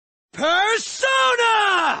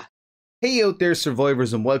Hey out there,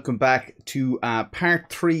 survivors, and welcome back to part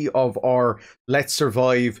 3 of our Let's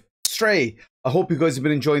Survive Stray. I hope you guys have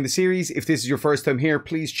been enjoying the series. If this is your first time here,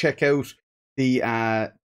 please check out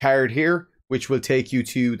the card here, which will take you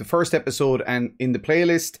to the first episode and in the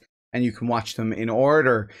playlist, and you can watch them in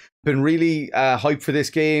order. Been really hyped for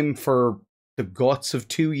this game for the guts of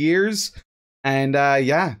 2 years, and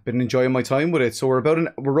yeah, been enjoying my time with it. So we're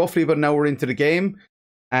roughly about an hour into the game,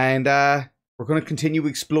 and we're going to continue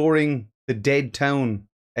exploring the dead town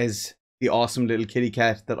as the awesome little kitty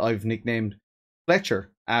cat that I've nicknamed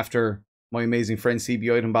Fletcher after my amazing friend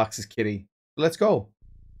CB Item Box's kitty. Let's go.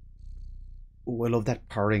 Oh, I love that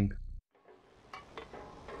purring.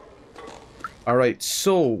 Alright,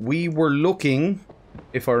 so we were looking,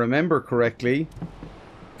 if I remember correctly.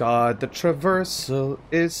 God, the traversal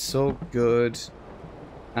is so good.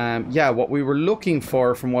 Yeah, what we were looking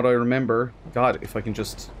for, from what I remember. God, if I can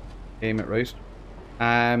just aim it right.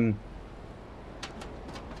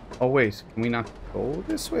 Oh wait, can we not go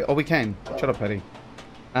this way? Oh, we can. Shut up, Paddy.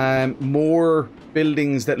 More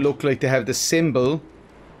buildings that look like they have the symbol.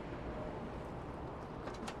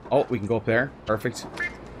 Oh, we can go up there. Perfect.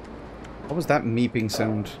 What was that meeping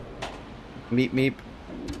sound? Meep meep.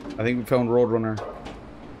 I think we found Roadrunner.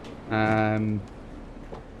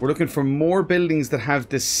 We're looking for more buildings that have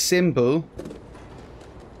the symbol.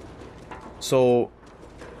 So,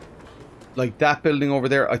 like that building over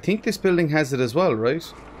there. I think this building has it as well, right?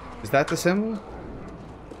 Is that the symbol?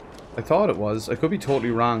 I thought it was. I could be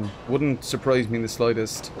totally wrong. Wouldn't surprise me in the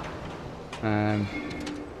slightest. But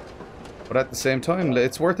at the same time,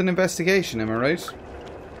 it's worth an investigation, am I right?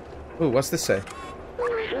 Ooh, what's this say?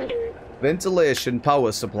 Ventilation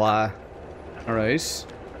power supply. Alright.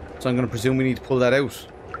 So I'm going to presume we need to pull that out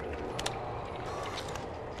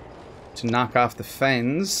to knock off the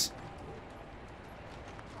fans.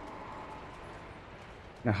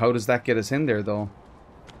 Now, how does that get us in there, though?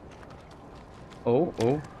 Oh,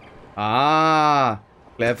 oh. Ah!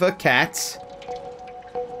 Clever cat.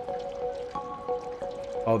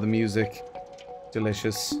 Oh, the music.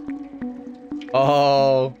 Delicious.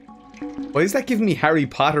 Oh! Why is that giving me Harry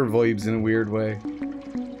Potter vibes in a weird way?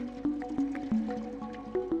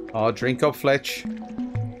 Oh, drink up, Fletch.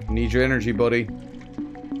 Need your energy, buddy.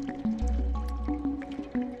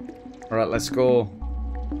 Alright, let's go.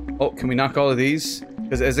 Oh, can we knock all of these?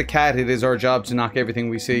 Because as a cat, it is our job to knock everything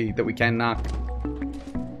we see that we can knock.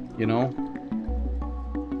 You know?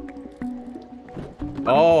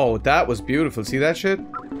 Oh, that was beautiful. See that shit?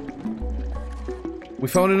 We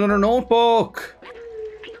found another notebook!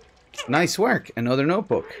 Nice work. Another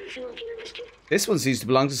notebook. This one seems to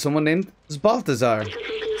belong to someone named Balthazar.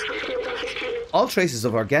 All traces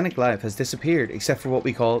of organic life has disappeared except for what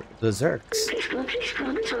we call the Zerks.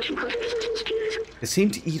 They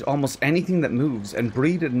seem to eat almost anything that moves and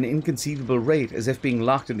breed at an inconceivable rate, as if being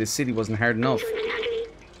locked in this city wasn't hard enough.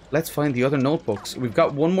 Let's find the other notebooks. We've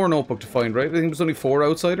got one more notebook to find, right? I think there's only 4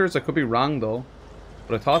 outsiders. I could be wrong, though.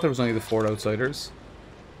 But I thought there was only the 4 outsiders.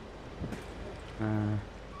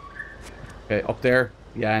 Okay, up there.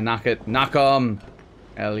 Yeah, knock it. Knock 'em!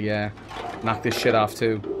 Hell yeah. Knock this shit off,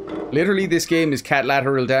 too. Literally, this game is cat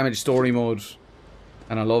lateral damage story mode.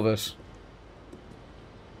 And I love it.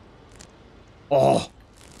 Oh!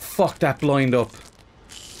 Fuck that blind up.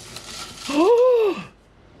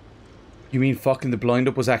 You mean fucking the blind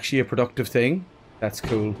up was actually a productive thing? That's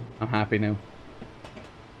cool. I'm happy now.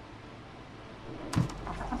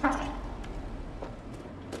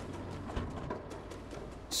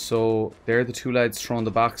 So, they're the 2 lads throwing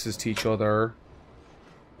the boxes to each other.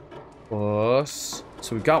 But... So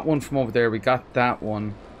we got one from over there, we got that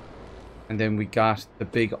one. And then we got the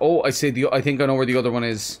big... Oh, I think I know where the other one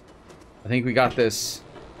is. I think we got this.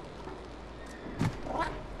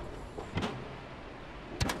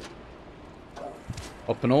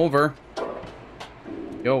 Up and over.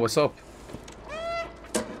 Yo, what's up?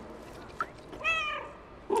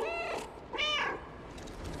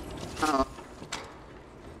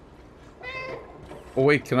 Oh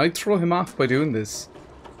wait, can I throw him off by doing this?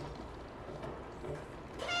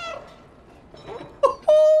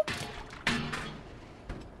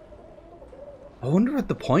 I wonder what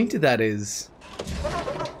the point of that is.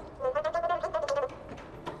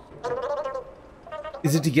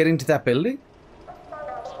 Is it to get into that building?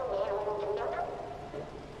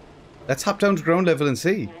 Let's hop down to ground level and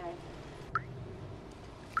see.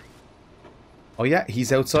 Oh yeah,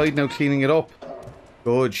 he's outside now cleaning it up.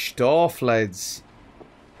 Good stuff, lads.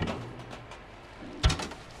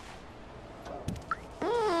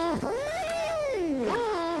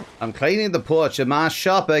 I'm cleaning the porch of my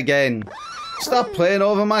shop again. Stop playing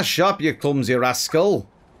over my shop, you clumsy rascal.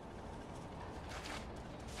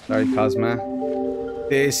 Sorry, Cosma.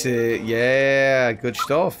 This is... Yeah, good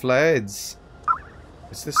stuff, lads.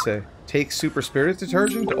 What's this say? Take Super Spirit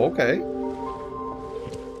Detergent? Okay.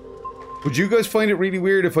 Would you guys find it really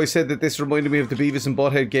weird if I said that this reminded me of the Beavis and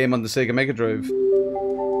Butthead game on the Sega Mega Drive?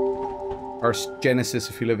 Or Genesis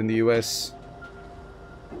if you live in the US.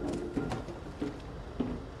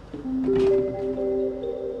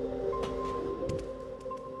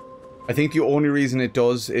 I think the only reason it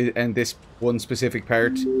does, and this one specific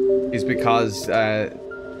part, is because the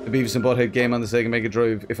Beavis and Butthead game on the Sega Mega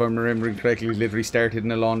Drive, if I'm remembering correctly, literally started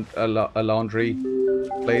in a laundry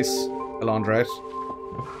place, a laundrette.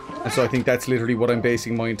 And so I think that's literally what I'm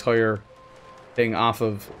basing my entire thing off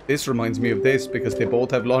of. This reminds me of this because they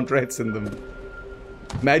both have laundrettes in them.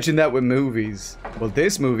 Imagine that with movies. Well,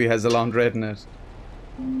 this movie has a laundrette in it.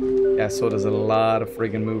 Yeah, so does a lot of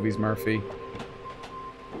friggin' movies, Murphy.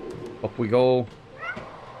 Up we go.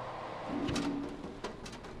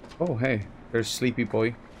 Oh, hey. There's Sleepy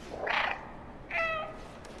Boy.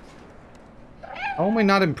 How am I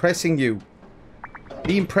not impressing you?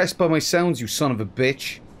 Be impressed by my sounds, you son of a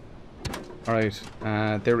bitch. Alright.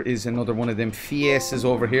 There is another one of them Fiestas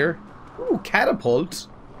over here. Ooh, catapult.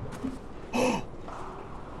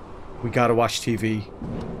 We gotta watch TV.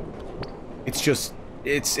 It's just...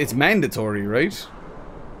 It's mandatory, right?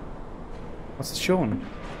 What's it showing?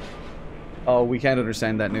 Oh, we can't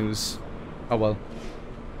understand that news. Oh well.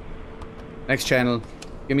 Next channel.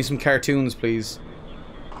 Give me some cartoons, please.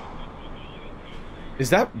 Is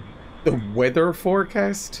that the weather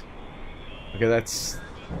forecast? Okay, that's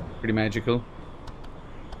pretty magical.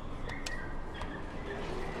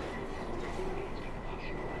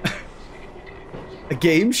 A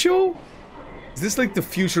game show? Is this like the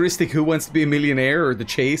futuristic Who Wants to Be a Millionaire or The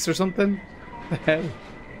Chase or something? What the hell?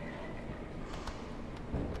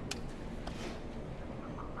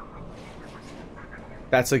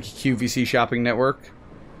 That's like QVC Shopping Network.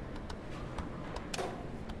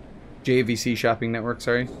 JVC Shopping Network,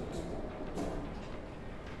 sorry.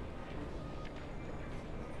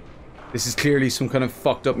 This is clearly some kind of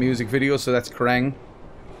fucked up music video, so that's Kerrang.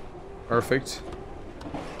 Perfect.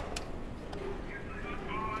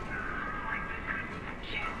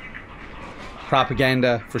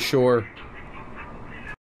 Propaganda, for sure.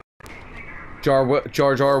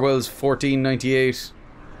 George Orwell's 1498.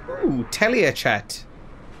 Ooh, Telia-chat.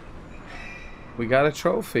 We got a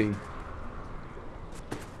trophy.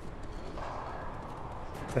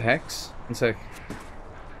 What the heck's? One sec.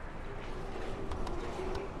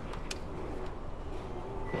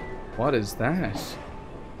 What is that?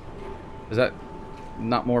 Is that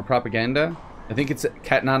not more propaganda? I think it's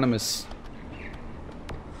Cat Anonymous.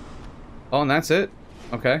 Oh, and that's it.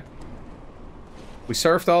 Okay. We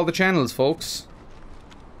surfed all the channels, folks.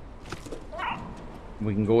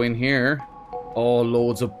 We can go in here. Oh,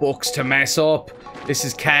 loads of books to mess up. This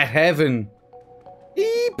is cat heaven.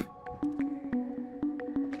 Eep.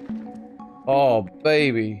 Oh,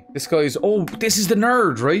 baby. This guy's... Oh, this is the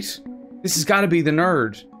nerd, right? This has got to be the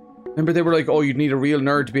nerd. Remember they were like, oh, you'd need a real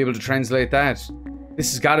nerd to be able to translate that.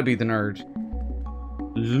 This has got to be the nerd.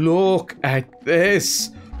 Look at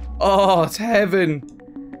this. Oh, it's heaven.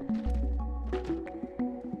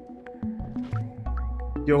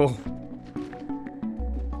 Yo.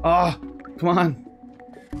 Ah, come on.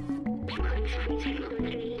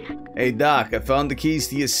 Hey, Doc, I found the keys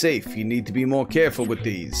to your safe. You need to be more careful with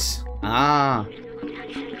these. Ah.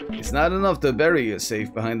 It's not enough to bury your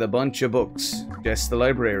safe behind a bunch of books. Jess the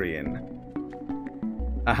librarian.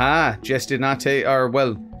 Aha, Jess did not take... Or,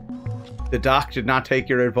 well, the Doc did not take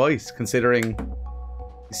your advice, considering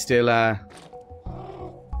he's still,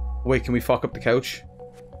 Wait, can we fuck up the couch?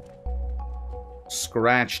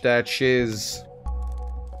 Scratch that shiz.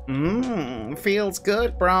 Mmm, feels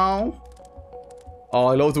good, bro. Oh,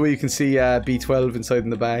 I love the way you can see B12 inside in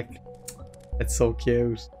the back. That's so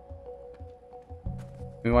cute.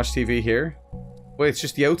 Can we watch TV here? Wait, it's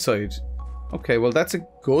just the outside. Okay, well that's a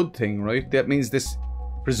good thing, right? That means this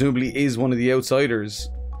presumably is one of the outsiders.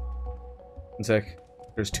 One sec.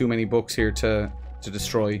 There's too many books here to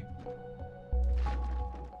destroy.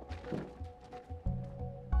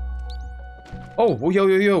 Oh,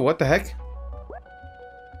 yo, what the heck?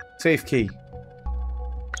 Safe key.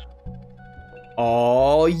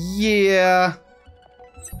 Oh, yeah.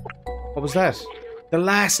 What was that? The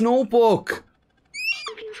last notebook.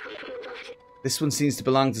 This one seems to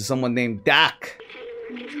belong to someone named Doc.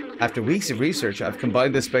 After weeks of research, I've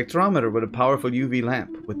combined the spectrometer with a powerful UV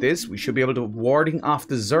lamp. With this, we should be able to warding off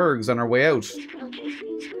the Zergs on our way out.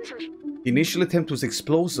 The initial attempt was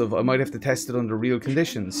explosive. I might have to test it under real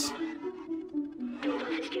conditions.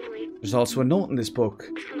 There's also a note in this book.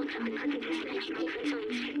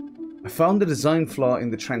 I found the design flaw in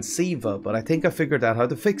the transceiver, but I think I figured out how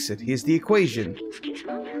to fix it. Here's the equation.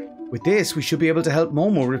 With this, we should be able to help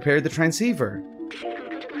Momo repair the transceiver.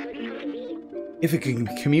 If it can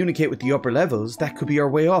communicate with the upper levels, that could be our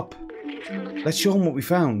way up. Let's show him what we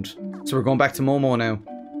found. So we're going back to Momo now.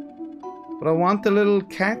 But I want the little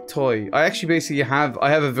cat toy. I actually basically have...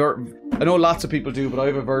 I know lots of people do, but I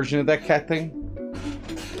have a version of that cat thing.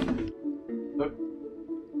 Look.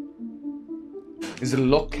 Is it a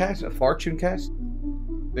luck cat? A fortune cat?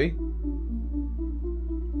 See?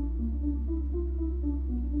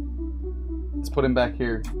 Let's put him back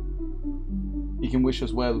here. He can wish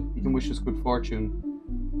us well. He can wish us good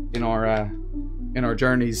fortune in our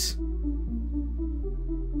journeys.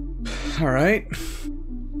 All right.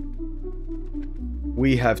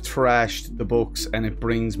 We have trashed the books, and it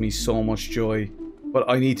brings me so much joy. But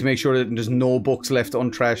I need to make sure that there's no books left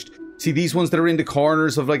untrashed. See, these ones that are in the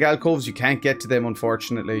corners of like alcoves, you can't get to them,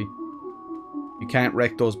 unfortunately. You can't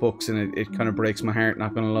wreck those books, and it kind of breaks my heart,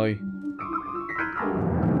 not gonna lie.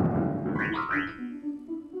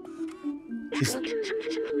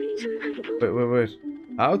 Wait.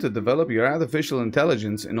 How to develop your artificial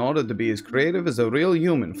intelligence in order to be as creative as a real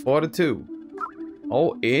human. 42.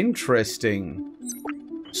 Oh, interesting.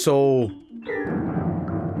 So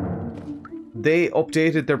they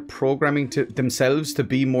updated their programming to themselves to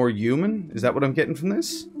be more human? Is that what I'm getting from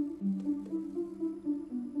this?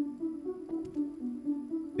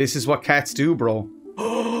 This is what cats do, bro.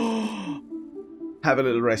 Have a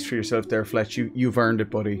little rest for yourself there, Fletch. You've earned it,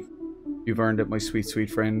 buddy. You've earned it, my sweet,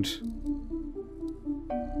 sweet friend.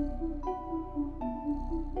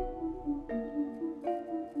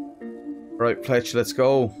 Right, Fletch, let's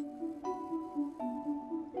go.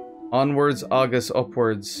 Onwards, August,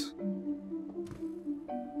 upwards.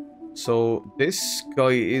 So, this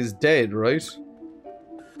guy is dead, right?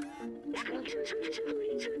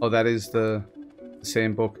 Oh, that is the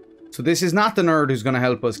same book. So this is not the nerd who's going to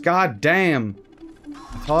help us. God damn!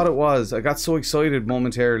 I thought it was. I got so excited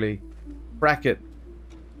momentarily. Bracket.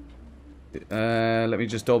 Let me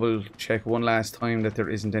just double check one last time that there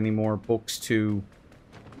isn't any more books to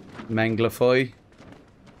manglify.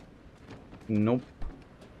 Nope.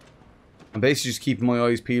 I'm basically just keeping my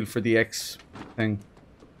eyes peeled for the X thing.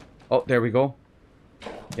 Oh, there we go.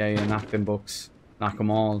 Yeah, knock them books. Knock them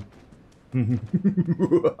all. Alright,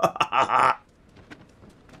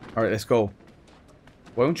 let's go.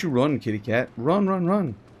 Why don't you run, kitty cat? Run, run,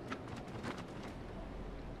 run.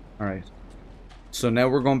 Alright. So now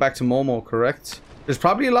we're going back to Momo, correct? There's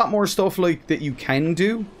probably a lot more stuff like that you can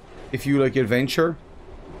do if you like adventure.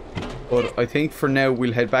 But I think for now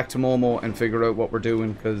we'll head back to Momo and figure out what we're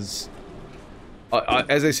doing, because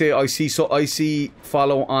as I say, I see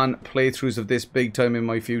follow-on playthroughs of this big time in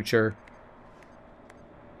my future.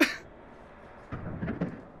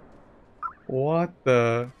 What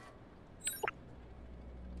the?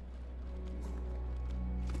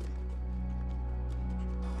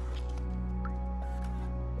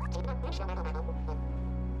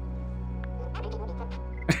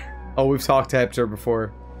 Oh, we've talked to Hector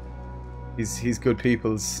before. He's good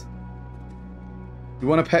peoples. You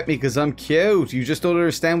want to pet me because I'm cute. You just don't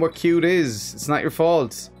understand what cute is. It's not your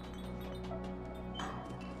fault.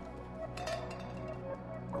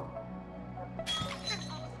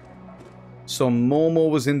 So Momo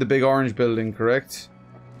was in the big orange building, correct?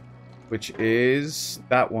 Which is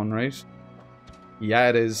that one, right? Yeah,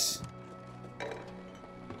 it is.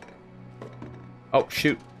 Oh,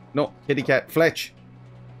 shoot. No, kitty cat. Fletch.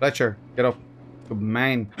 Fletcher, get up. Good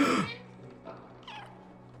man.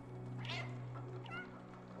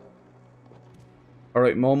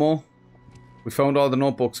 Alright, Momo. We found all the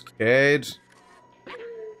notebooks, kid.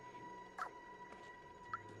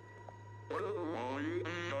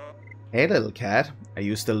 Hey, little cat. Are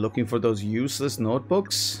you still looking for those useless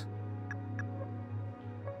notebooks?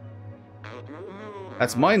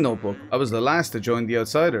 That's my notebook. I was the last to join the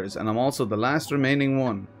Outsiders, and I'm also the last remaining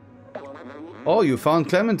one. Oh, you found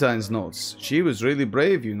Clementine's notes. She was really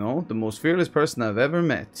brave, you know. The most fearless person I've ever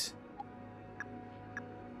met.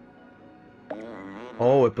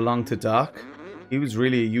 Oh, it belonged to Doc? He was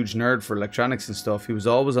really a huge nerd for electronics and stuff. He was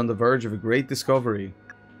always on the verge of a great discovery.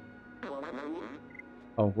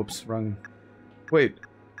 Oh, whoops, wrong. Wait.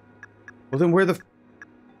 Well then where the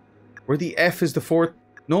F is the fourth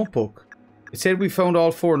notebook? It said we found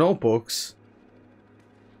all 4 notebooks.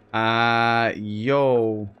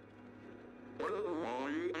 Yo.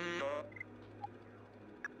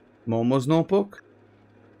 Momo's notebook?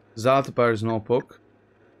 Zaltabar's notebook?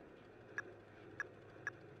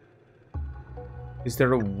 Is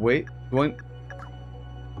there a way?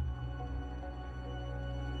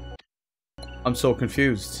 I'm so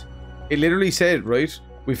confused. It literally said, right?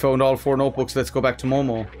 We found all 4 notebooks, let's go back to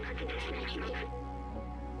Momo.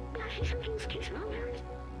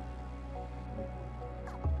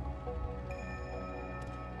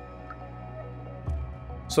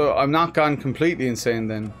 So I'm not gone completely insane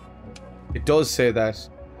then. It does say that.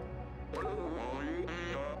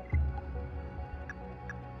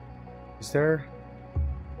 Is there...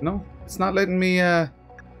 No, it's not letting me,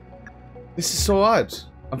 This is so odd.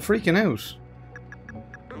 I'm freaking out.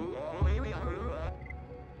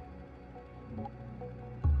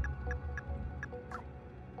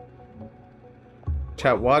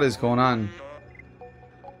 Chat, what is going on?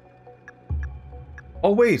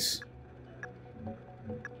 Oh, wait.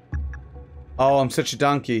 Oh, I'm such a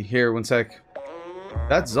donkey. Here, one sec.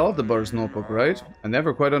 That's Zaldabar's notebook, right? I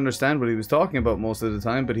never quite understand what he was talking about most of the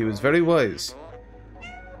time, but he was very wise.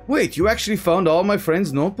 Wait, you actually found all my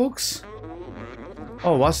friends' notebooks?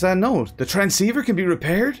 Oh, what's that note? The transceiver can be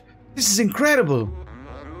repaired? This is incredible!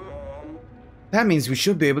 That means we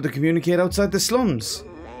should be able to communicate outside the slums.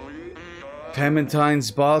 Clementine,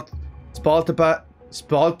 Spaltbazar,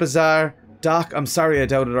 Doc, I'm sorry I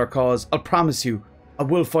doubted our cause. I'll promise you, I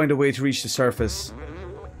will find a way to reach the surface.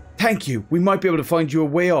 Thank you, we might be able to find you a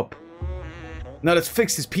way up. Now let's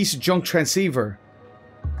fix this piece of junk transceiver.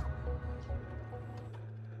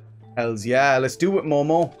 Hells yeah, let's do it,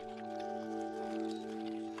 Momo.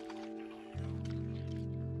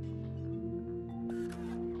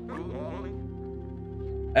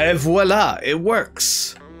 Et voila, it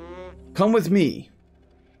works. Come with me.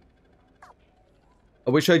 I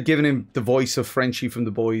wish I'd given him the voice of Frenchie from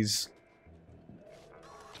The Boys.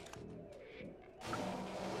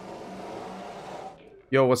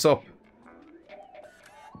 Yo, what's up?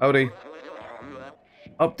 Howdy.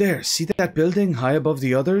 Up there, see that building high above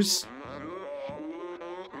the others?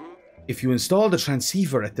 If you install the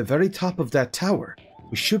transceiver at the very top of that tower,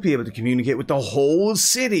 we should be able to communicate with the whole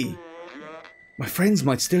city. My friends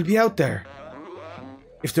might still be out there.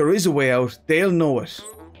 If there is a way out, they'll know it.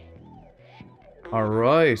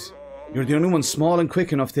 Alright. You're the only one small and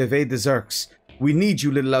quick enough to evade the Zerks. We need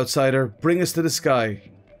you, little outsider. Bring us to the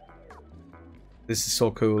sky. This is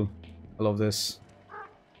so cool. I love this.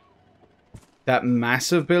 That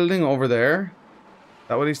massive building over there? Is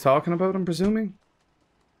that what he's talking about, I'm presuming?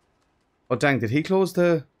 Oh dang, did he close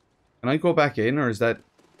the... Can I go back in, or is that...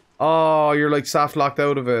 Oh, you're like soft locked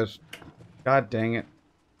out of it. God dang it.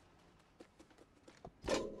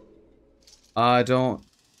 I don't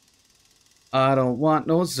want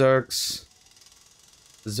no Zerks.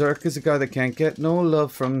 Zerk is a guy that can't get no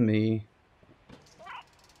love from me.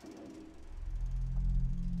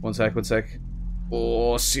 One sec, one sec.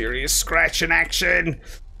 Oh, serious scratching action!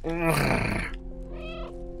 Ugh.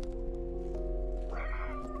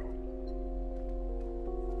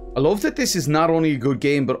 I love that this is not only a good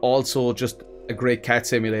game, but also just a great cat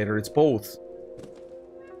simulator. It's both.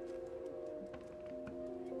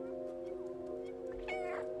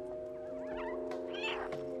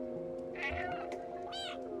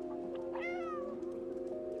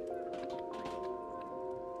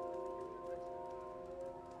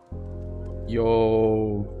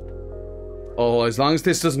 Yo. Oh, as long as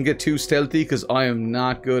this doesn't get too stealthy, because I am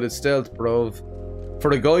not good at stealth, bro.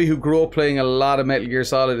 For a guy who grew up playing a lot of Metal Gear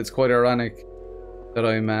Solid, it's quite ironic that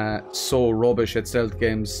I'm so rubbish at stealth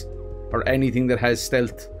games. Or anything that has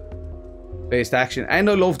stealth-based action. And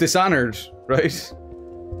I love Dishonored, right?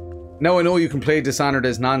 Now I know you can play Dishonored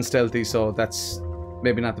as non-stealthy, so that's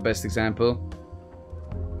maybe not the best example.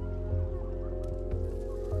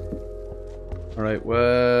 Alright,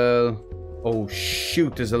 well... Oh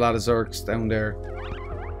shoot, there's a lot of Zerks down there.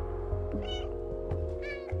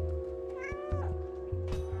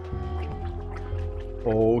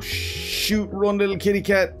 Oh shoot, run little kitty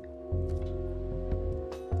cat.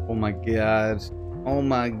 Oh my god. Oh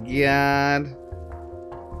my god.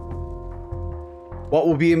 What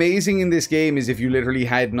would be amazing in this game is if you literally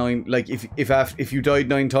had 9, like if you died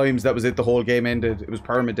 9 times, that was it, the whole game ended. It was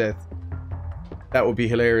permadeath. That would be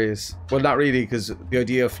hilarious. Well, not really, because the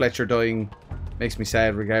idea of Fletcher dying makes me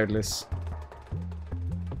sad regardless.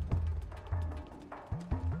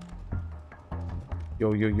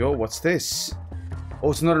 Yo, yo, yo, what's this?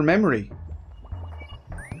 Oh, it's another memory.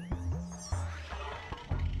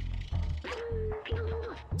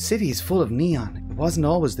 The city is full of neon. It wasn't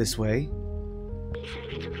always this way.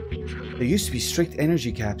 There used to be strict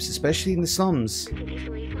energy caps, especially in the slums.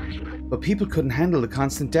 But people couldn't handle the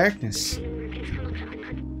constant darkness.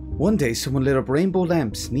 One day, someone lit up rainbow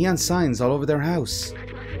lamps, neon signs all over their house.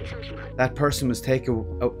 That person was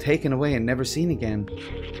taken away and never seen again.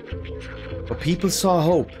 But people saw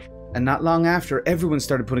hope, and not long after, everyone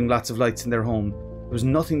started putting lots of lights in their home. was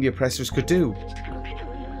nothing the oppressors could do.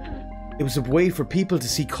 It was a way for people to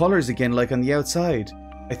see colors again like on the outside.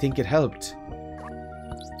 I think it helped.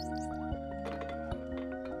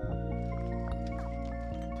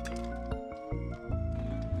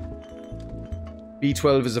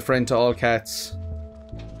 B12 is a friend to all cats.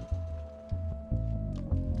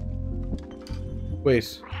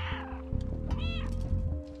 Wait.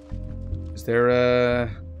 Is there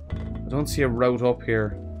a... I don't see a route up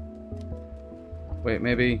here. Wait,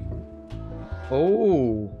 maybe...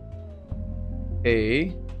 Oh!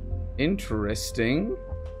 Hey. Interesting.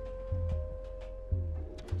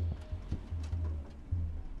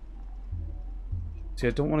 See,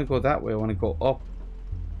 I don't want to go that way. I want to go up.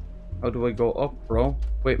 How do I go up, bro?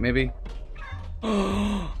 Wait, maybe...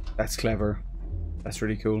 That's clever. That's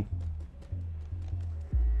really cool.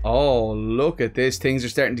 Oh, look at this. Things are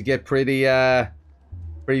starting to get pretty,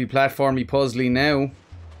 pretty platformy puzzly now.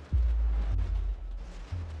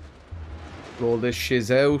 Roll this shiz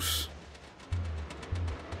out.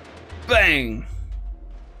 Bang!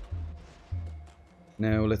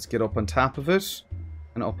 Now let's get up on top of it.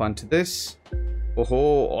 And up onto this.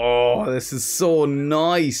 Oh, this is so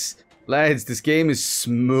nice. Lads, this game is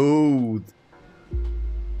smooth.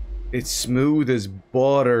 It's smooth as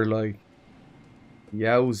butter, like.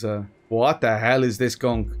 Yowza. What the hell is this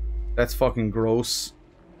gunk? That's fucking gross.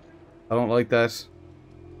 I don't like that.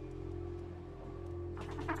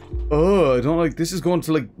 Oh, I don't like... This is going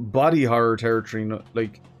to, like, body horror territory.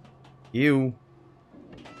 Like, ew.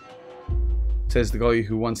 Says the guy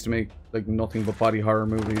who wants to make, like, nothing but body horror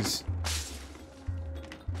movies.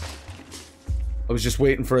 I was just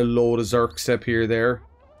waiting for a load of Zerk step here, there.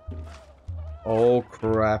 Oh,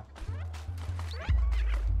 crap.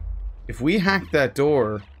 If we hack that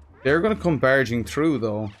door, they're going to come barging through,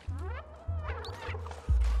 though.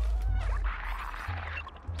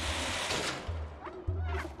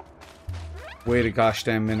 Wait a gosh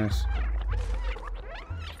damn minute.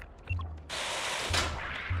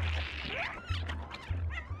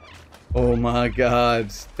 Oh my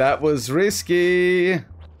god. That was risky.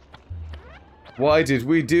 Why did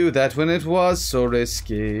we do that when it was so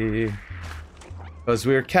risky? Because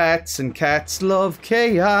we're cats and cats love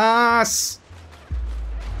chaos.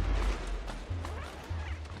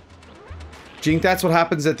 Jink, that's what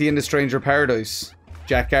happens at the end of Stranger Paradise.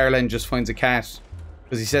 Jack Garland just finds a cat.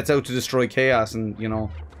 Because he sets out to destroy chaos and, you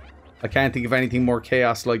know, I can't think of anything more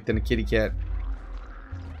chaos-like than a kitty cat.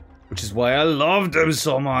 Which is why I love them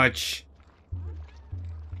so much.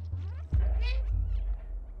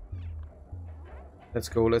 Let's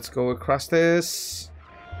go across this.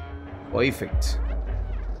 Perfect.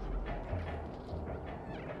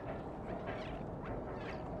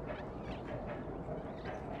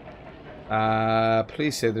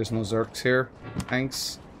 Please say there's no Zerks here.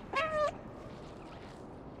 Thanks.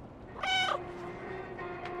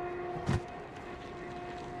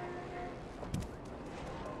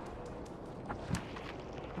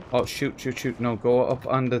 Oh, shoot. No, go up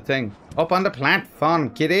on the thing. Up on the platform,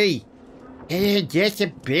 kitty. Hey, just a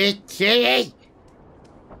bit, kitty.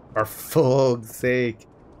 For fuck's sake.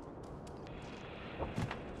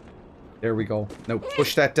 There we go. Now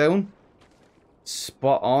push that down.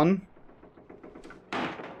 Spot on.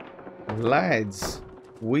 Lads,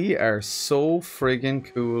 we are so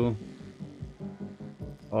friggin' cool.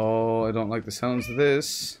 Oh, I don't like the sounds of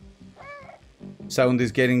this. Sound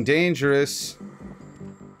is getting dangerous.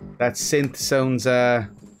 That synth sounds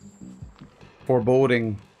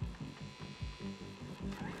foreboding.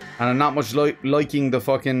 And I'm not much liking the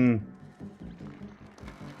fucking...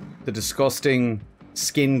 the disgusting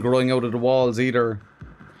skin growing out of the walls either.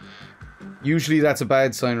 Usually that's a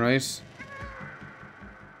bad sign, right?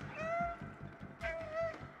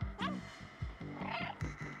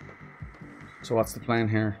 So what's the plan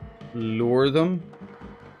here? Lure them?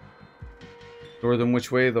 Lure them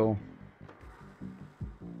which way though?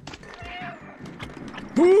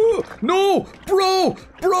 Ooh, no! Bro!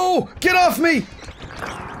 Get off me!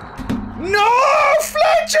 No!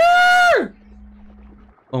 Fletcher!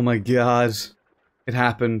 Oh my god. It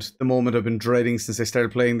happened. The moment I've been dreading since I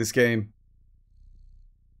started playing this game.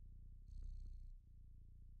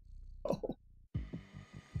 Oh.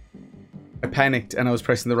 I panicked and I was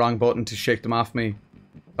pressing the wrong button to shake them off me.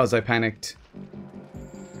 Because I panicked.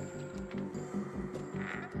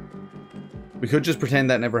 We could just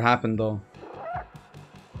pretend that never happened though.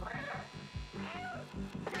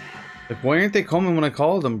 Like, why aren't they coming when I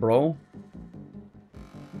call them, bro?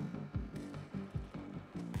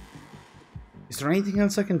 Is there anything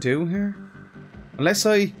else I can do here? Unless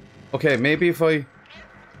I... Okay, maybe if I...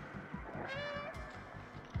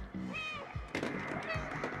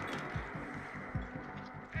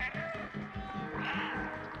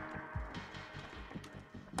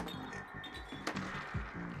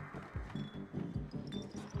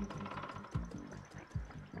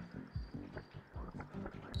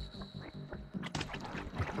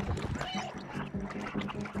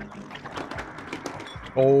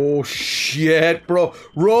 Oh shit, bro.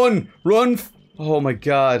 Run! Run! Oh my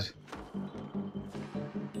god.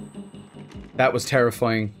 That was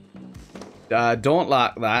terrifying. Don't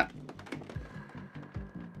like that.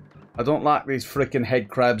 I don't like these freaking head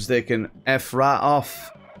crabs. They can F right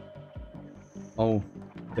off. Oh,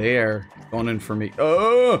 they're gunning for me.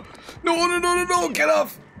 Oh! No, no, no, no, no! Get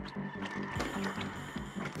off!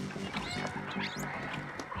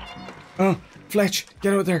 Oh, Fletch,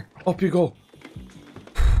 get out there. Up you go.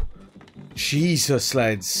 Jesus,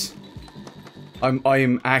 lads.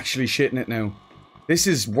 I'm actually shitting it now. This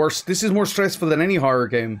is worse. This is more stressful than any horror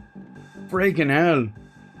game. Friggin' hell.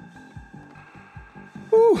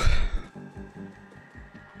 Whew.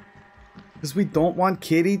 Because we don't want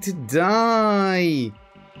Kitty to die.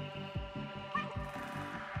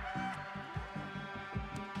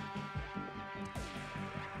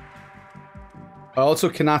 I also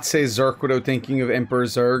cannot say Zurk without thinking of Emperor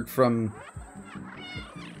Zurg from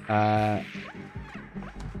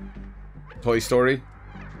Toy Story.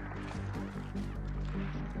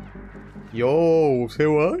 Yo, say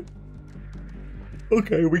what?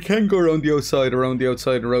 Okay, we can go around the outside, around the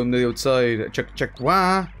outside, around the outside. Check, check,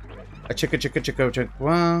 wah. A chicka, chicka, chicka, check,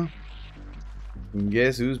 wah.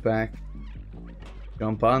 Guess who's back?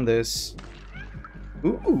 Jump on this.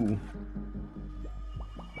 Ooh.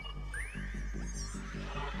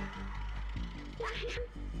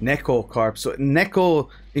 Neko carp. So Neko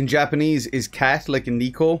in Japanese is cat, like in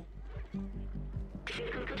Nico.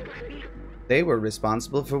 They were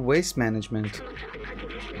responsible for waste management.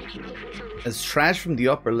 As trash from the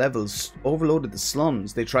upper levels overloaded the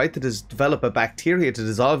slums, they tried to develop a bacteria to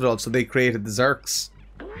dissolve it all, so they created the Zurks.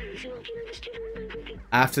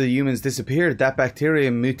 After the humans disappeared, that bacteria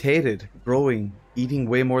mutated, growing, eating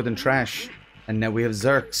way more than trash. And now we have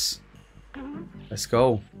Zurks. Let's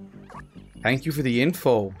go. Thank you for the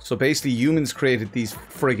info. So basically humans created these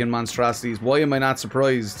friggin' monstrosities. Why am I not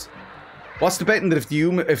surprised? What's the betting that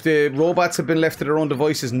if the robots had been left to their own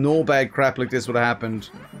devices, no bad crap like this would have happened?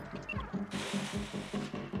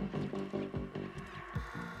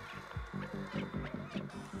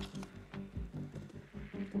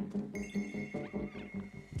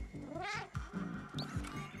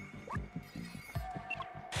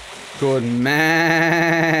 Good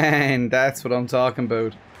man. That's what I'm talking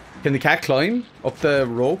about. Can the cat climb up the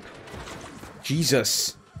rope?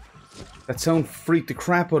 Jesus. That sound freaked the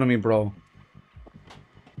crap out of me, bro.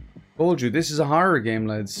 Told you, this is a horror game,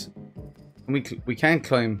 lads. And we can't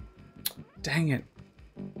climb. Dang it.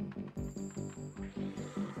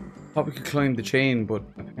 Thought we could climb the chain, but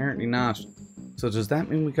apparently not. So does that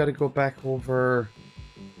mean we gotta go back over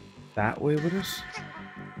that way with it?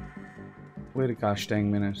 Wait a gosh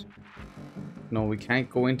dang minute. No, we can't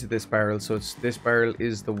go into this barrel, so this barrel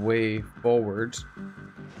is the way forward.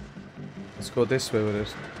 Let's go this way with it.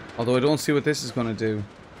 Although I don't see what this is gonna do.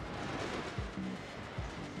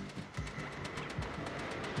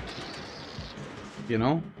 You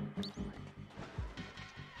know?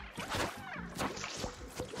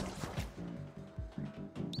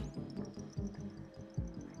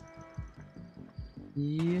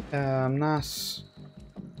 Yeah, I'm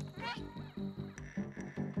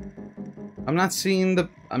not seeing the...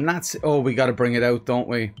 oh, we gotta bring it out, don't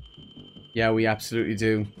we? Yeah, we absolutely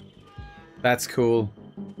do. That's cool.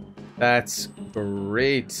 That's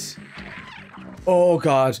great. Oh,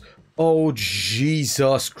 God. Oh,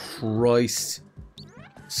 Jesus Christ.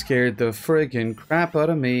 Scared the friggin' crap out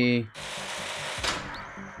of me.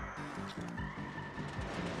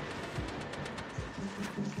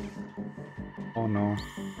 Oh, no.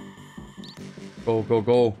 Go, go,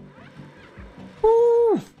 go.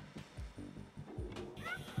 Woo!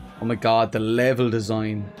 Oh my god, the level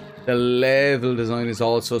design. The level design is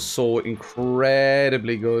also so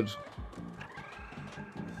incredibly good.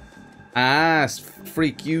 Ah,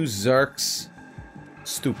 freak you, Zurks.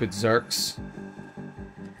 Stupid Zurks.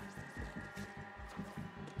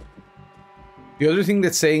 The other thing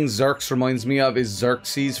that saying Zurks reminds me of is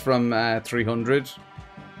Xerxes from 300.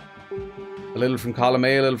 A little from column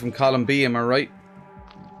A, a little from column B, am I right?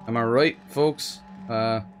 Am I right, folks?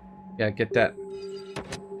 Yeah, get that.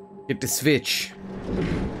 Get the switch.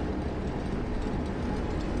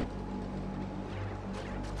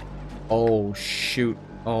 Oh, shoot.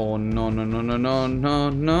 Oh, no, no, no, no, no, no,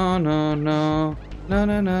 no, no, no. No,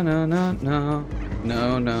 no, no, no, no, no.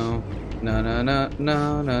 No, no. No, no, no,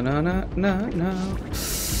 no, no, no, no, no, no.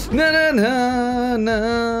 No, no, no,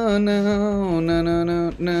 no, no, no, no,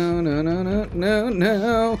 no, no, no, no, no,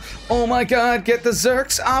 no. Oh my god, get the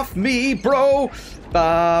Zurks off me, bro.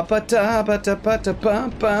 Ba ba da ba da ba da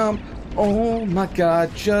bum bum. Oh my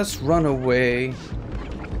god, just run away.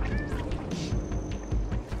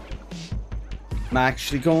 I'm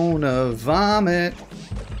actually gonna vomit.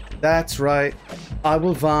 That's right. I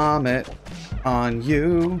will vomit on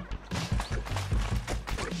you.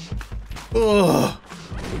 Ugh.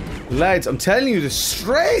 Lads, I'm telling you, the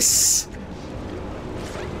stress.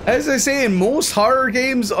 As I say, in most horror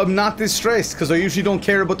games, I'm not this stressed because I usually don't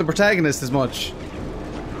care about the protagonist as much.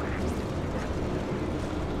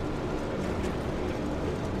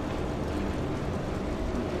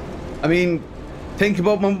 I mean, think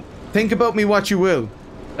about me what you will.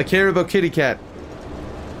 I care about Kitty Cat.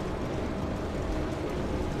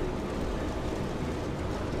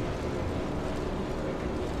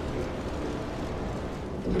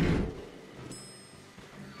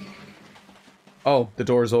 Oh, the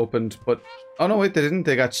doors opened, but... Oh no, wait, they didn't.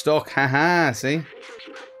 They got stuck. Haha, see?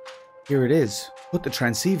 Here it is. Put the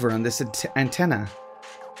transceiver on this antenna.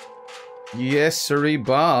 Yes, sirree,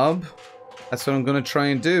 Bob. That's what I'm gonna try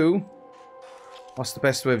and do. What's the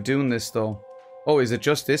best way of doing this, though? Oh, is it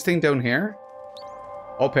just this thing down here?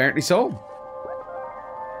 Oh, apparently so.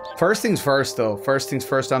 First things first, though. First things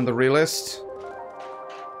first on the real list.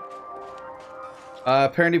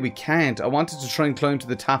 Apparently we can't. I wanted to try and climb to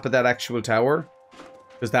the top of that actual tower.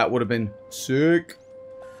 Because that would have been sick.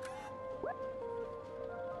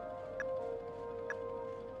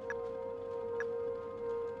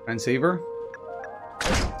 Transceiver.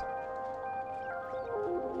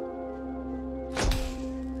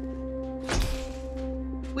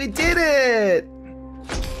 We did it!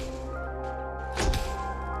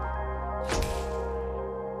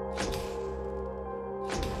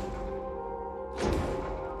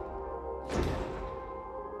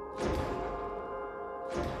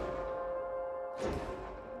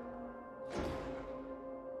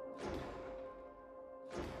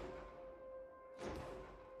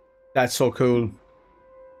 That's so cool.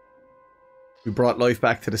 We brought life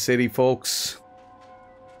back to the city, folks.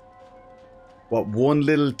 What one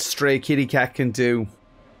little stray kitty cat can do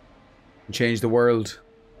and change the world.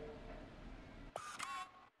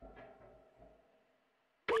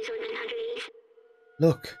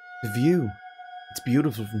 Look, the view. It's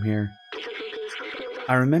beautiful from here.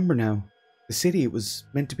 I remember now. The city, it was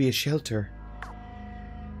meant to be a shelter.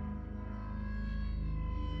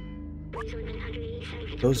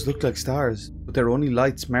 Those look like stars, but they're only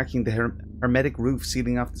lights marking the hermetic roof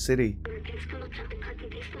sealing off the city.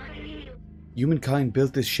 Humankind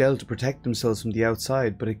built this shell to protect themselves from the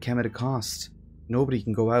outside, but it came at a cost. Nobody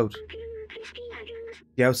can go out.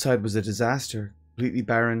 The outside was a disaster, completely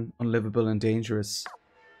barren, unlivable and dangerous.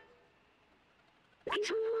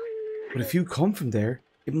 But if you come from there,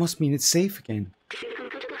 it must mean it's safe again.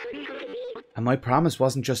 And my promise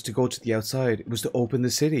wasn't just to go to the outside, it was to open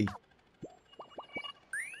the city.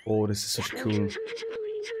 Oh, this is such cool.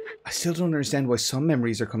 I still don't understand why some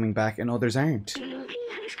memories are coming back and others aren't.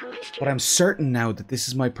 But I'm certain now that this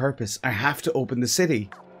is my purpose. I have to open the city.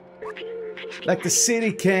 Like the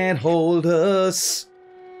city can't hold us.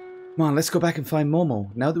 Come on, let's go back and find Momo.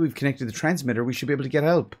 Now that we've connected the transmitter, we should be able to get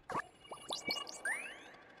help.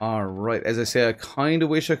 Alright, as I say, I kind of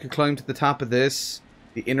wish I could climb to the top of this.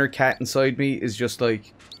 The inner cat inside me is just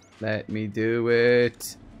like, let me do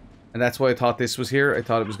it. And that's why I thought this was here. I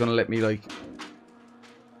thought it was going to let me, like...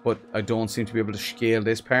 But I don't seem to be able to scale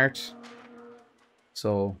this part.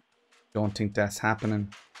 So, don't think that's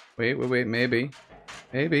happening. Wait, maybe.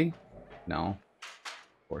 Maybe. No.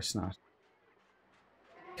 Of course not.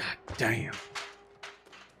 God damn.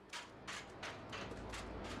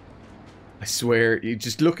 I swear, you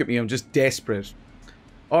just look at me, I'm just desperate.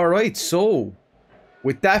 Alright, so...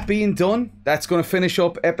 With that being done, that's going to finish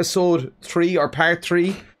up episode 3, or part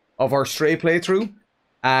 3... of our Stray playthrough.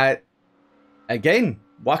 Again,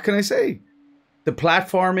 what can I say? The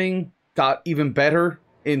platforming got even better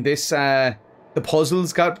in this. The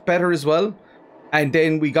puzzles got better as well. And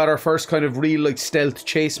then we got our first kind of real like stealth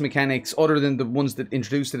chase mechanics, other than the ones that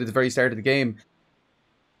introduced it at the very start of the game.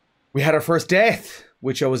 We had our first death,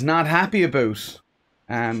 which I was not happy about.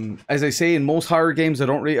 As I say, in most horror games, I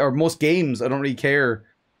don't really, or most games, I don't really care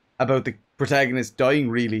about the protagonist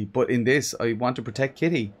dying really. But in this, I want to protect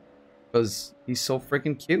Kitty. Because he's so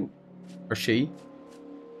freaking cute. Or she.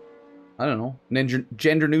 I don't know.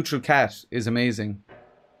 Gender neutral cat is amazing.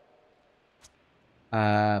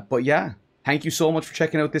 But yeah. Thank you so much for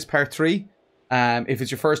checking out this part 3. If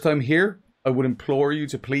it's your first time here, I would implore you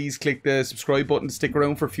to please click the subscribe button to stick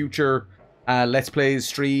around for future Let's Plays,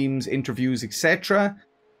 streams, interviews, etc.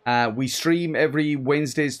 We stream every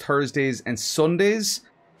Wednesdays, Thursdays, and Sundays.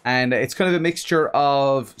 And it's kind of a mixture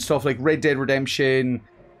of stuff like Red Dead Redemption.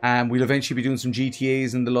 We'll eventually be doing some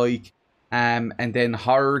GTAs and the like. And then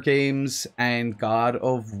horror games and God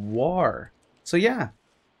of War. So yeah.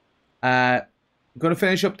 I'm going to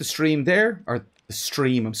finish up the stream there. Or the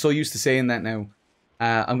stream. I'm so used to saying that now.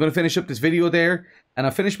 I'm going to finish up this video there. And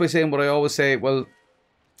I'll finish by saying what I always say. Well,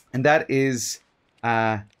 and that is...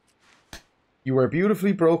 you are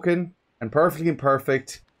beautifully broken and perfectly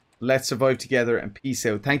imperfect. Let's survive together and peace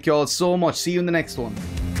out. Thank you all so much. See you in the next one.